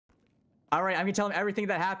All right, I'm gonna tell him everything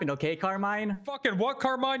that happened, okay, Carmine? Fucking what,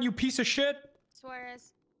 Carmine, you piece of shit?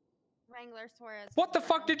 Suarez. Wrangler Suarez. What the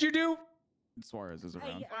fuck did you do? Suarez is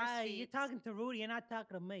around. Hey, you're talking to Rudy, you're not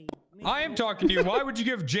talking to me. I am talking to you. Why would you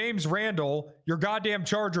give James Randall your goddamn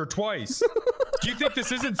charger twice? Do you think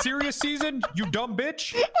this isn't serious season, you dumb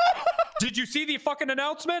bitch? Did you see the fucking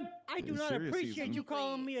announcement? I do not appreciate you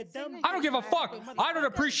calling me a dumb. I don't give a fuck. I don't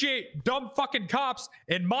appreciate dumb fucking cops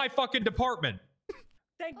in my fucking department.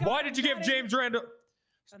 Why did you give James Randall?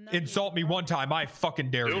 Insult me one time. I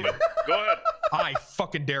fucking dare you. Go ahead. I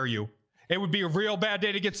fucking dare you. It would be a real bad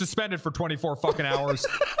day to get suspended for 24 fucking hours.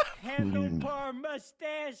 Handlebar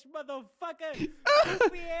mustache, motherfucker.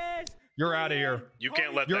 You're out of here. You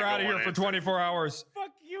can't let You're that out of go here for 24 hours.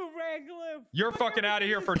 Fuck you, Wrangler. You're fucking out of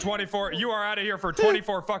here for 24. You are out of here for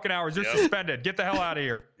 24 fucking hours. You're suspended. Get the hell out of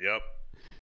here. Yep.